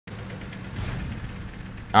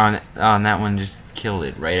On that one just killed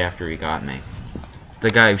it right after he got me. If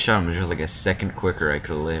the guy who shot him was just like a second quicker, I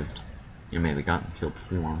could have lived. You know, maybe gotten killed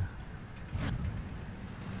before him.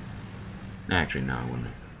 Actually, no, I wouldn't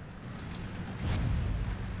have.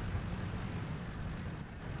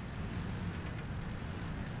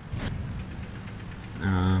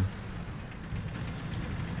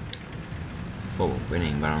 Well, we're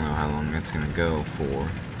winning, but I don't know how long that's gonna go for.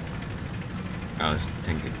 Oh, this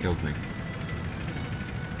tank had killed me.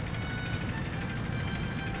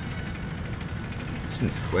 This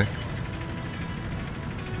thing's quick.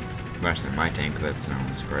 Faster than my tank, that's not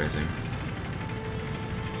really surprising.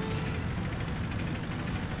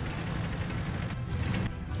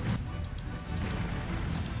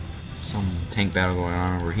 Some tank battle going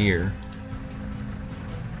on over here.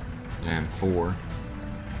 M4.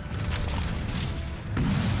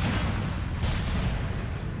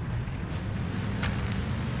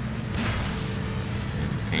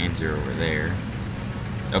 And Panzer over there.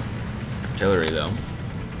 Oh, artillery though.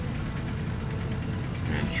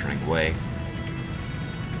 And shrink away.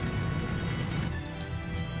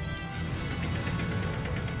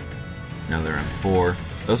 Another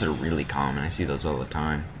M4. Those are really common. I see those all the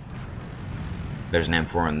time. There's an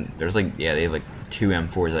M4 and there's like, yeah, they have like 2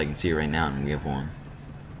 M4s I can see right now, and we have one.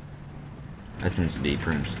 That seems to be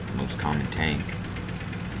pretty much the most common tank.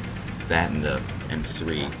 That and the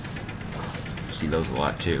M3. See those a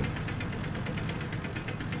lot too.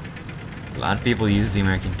 A lot of people use the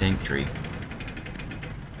American tank tree.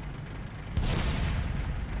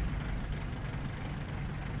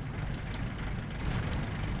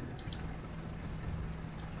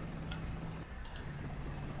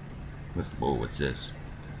 Whoa, what's this?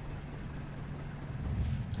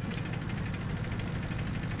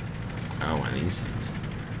 Oh, one of these things.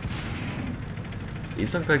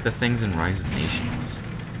 These look like the things in Rise of Nations.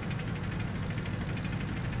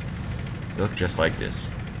 They look just like this.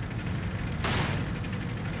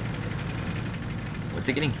 What's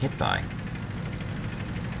it getting hit by?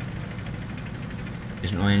 There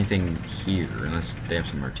isn't really anything here, unless they have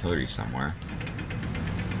some artillery somewhere.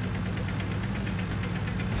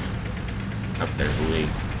 Oh, there's a lead.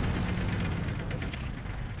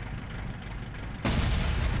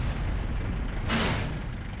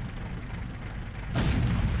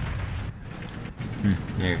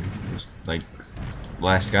 Yeah, there's like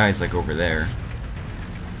last guy's like over there.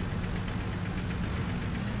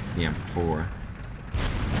 The M4.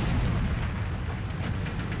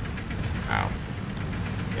 Wow.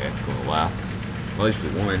 Yeah, it's going a while. Well, at least we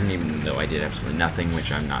won, even though I did absolutely nothing,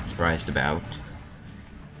 which I'm not surprised about.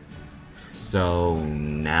 So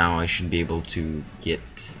now I should be able to get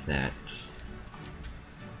that.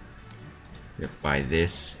 Yep, buy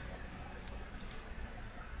this.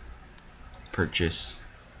 Purchase.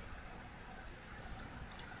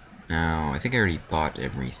 Now, I think I already bought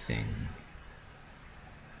everything.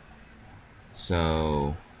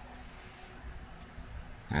 So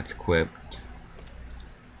that's equipped.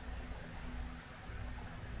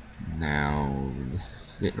 Now,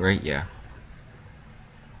 this is it, right? Yeah.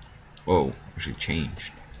 Whoa, actually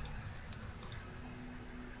changed.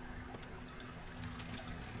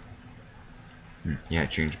 Yeah, it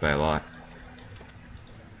changed by a lot.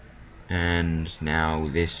 And now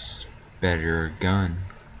this better gun.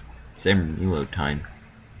 Same reload time.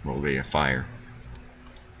 Roll ready to fire.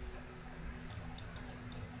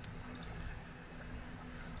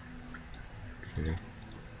 Okay.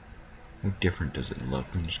 How different does it look?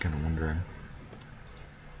 I'm just kind of wondering.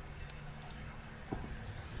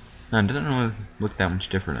 No, it doesn't really look that much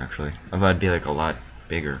different, actually. I thought it'd be like a lot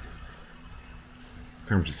bigger.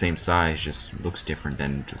 Pretty much the same size, just looks different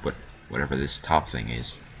than whatever this top thing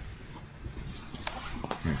is.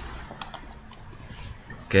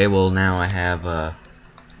 Okay, well now I have a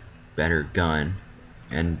better gun,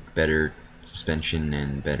 and better suspension,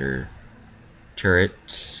 and better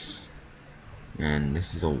turret. And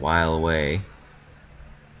this is a while away.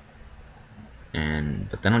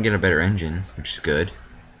 But then I'll get a better engine, which is good.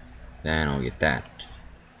 Then I'll get that.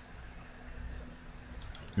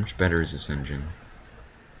 How much better is this engine?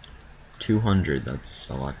 200, that's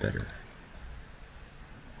a lot better.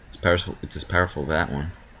 It's powerful, it's as powerful as that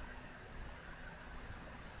one.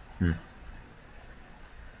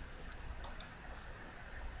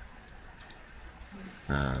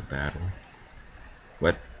 Battle.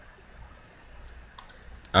 What?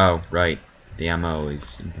 Oh, right. The ammo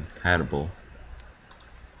is incompatible.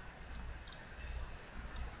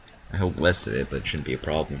 I hold less of it, but it shouldn't be a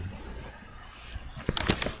problem.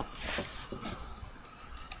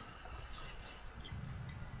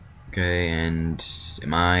 Okay, and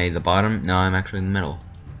am I the bottom? No, I'm actually in the middle.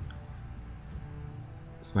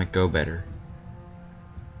 This might go better.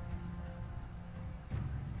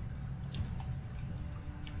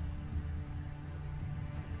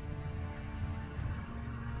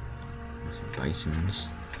 Some bisons.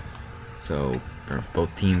 So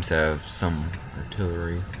both teams have some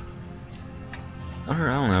artillery. I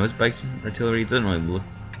don't know. Is bison artillery? It doesn't really look.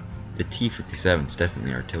 The T-57 is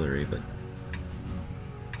definitely artillery, but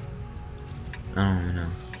I don't really know.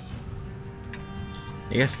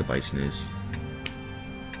 I guess the bison is.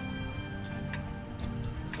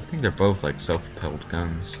 I think they're both like self-propelled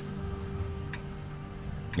guns.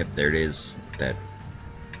 Yep, there it is. That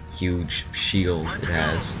huge shield it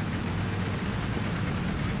has.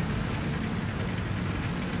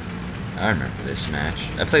 I remember this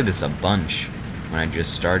match. I played this a bunch when I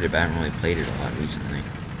just started, but I haven't really played it a lot recently.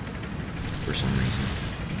 For some reason.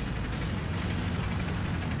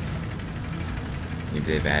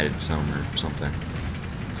 Maybe they've added some or something.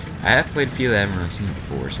 I have played a few that I haven't really seen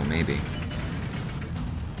before, so maybe.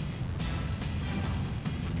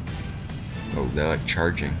 Oh, they're like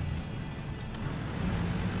charging.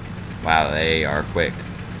 Wow, they are quick.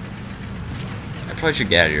 I probably should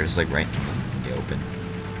get out of here. It's like right in the open.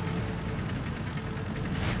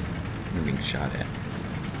 I'm being shot at.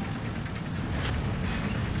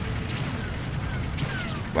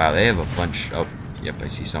 Wow, they have a bunch. Oh, yep, I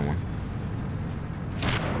see someone.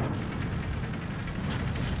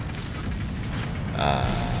 I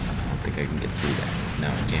don't think I can get through that. No,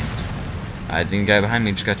 I can't. I think the guy behind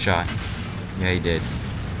me just got shot. Yeah, he did.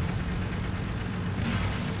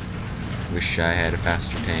 Wish I had a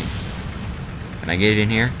faster tank. Can I get in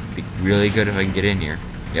here? It'd be really good if I can get in here.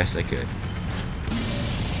 Yes, I could.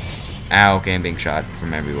 Ow, okay, I'm being shot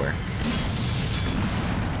from everywhere.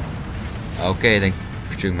 Okay, thank you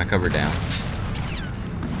for shooting my cover down.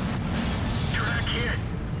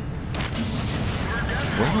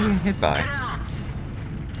 Where am I getting hit by?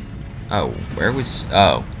 Oh, where was...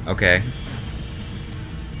 Oh, okay.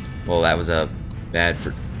 Well, that was a bad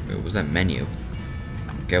for... What was that menu?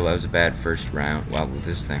 Okay, well, that was a bad first round. Wow, with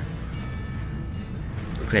this thing.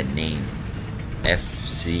 Look at that name.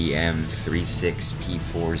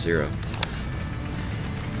 FCM36P40.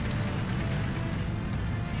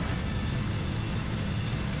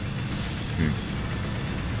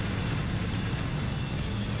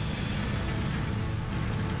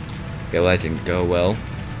 Okay, well, that didn't go well.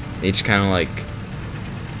 They just kind of like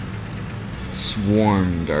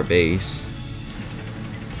swarmed our base.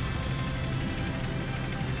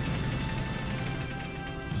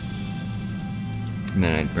 And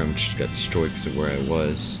then I pretty much got destroyed because of where I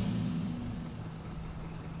was.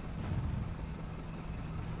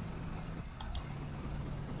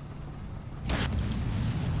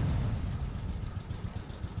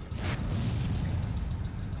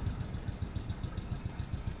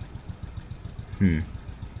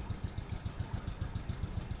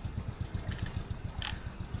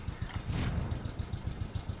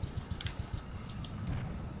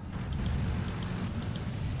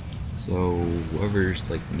 So whoever's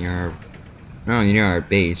like near our, not only near our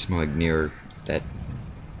base, more like near that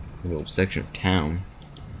little section of town.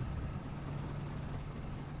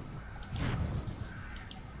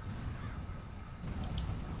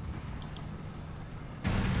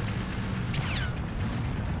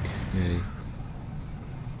 Okay.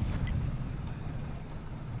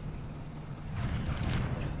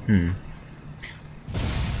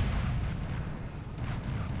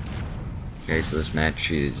 Okay, so this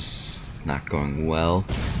match is not going well.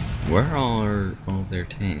 Where are all their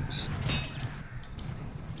tanks?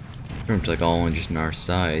 Pretty much like all on just on our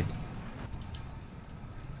side.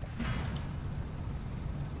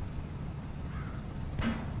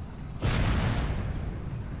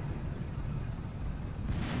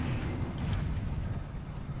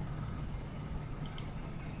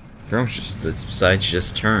 Pretty much just the sides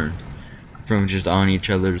just turned. Pretty much just on each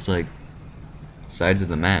other's like sides of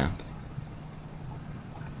the map.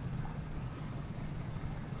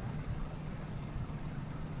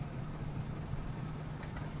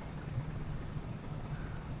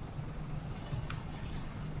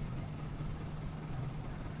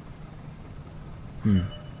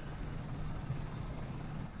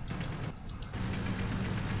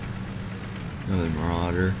 Another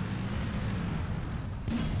marauder.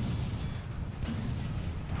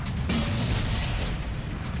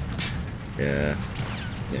 Yeah,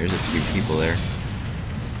 there's a few people there.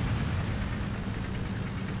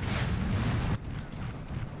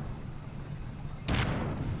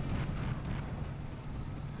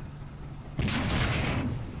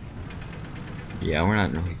 Yeah, we're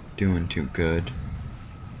not really doing too good.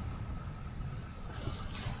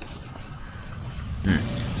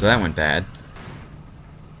 So that went bad.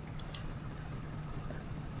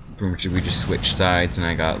 Pretty much we just switched sides and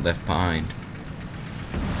I got left behind.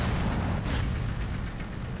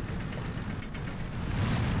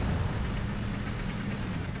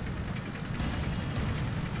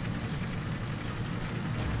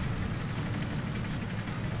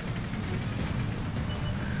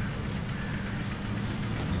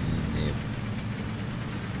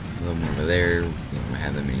 A little more over there. We don't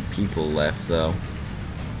have that many people left though.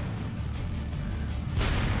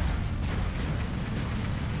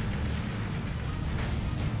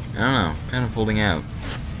 I don't know, kind of holding out.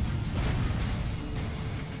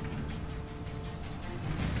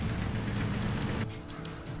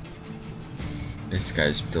 This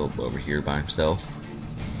guy's still over here by himself.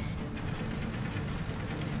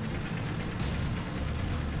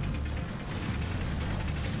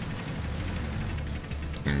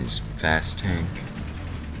 And his fast tank.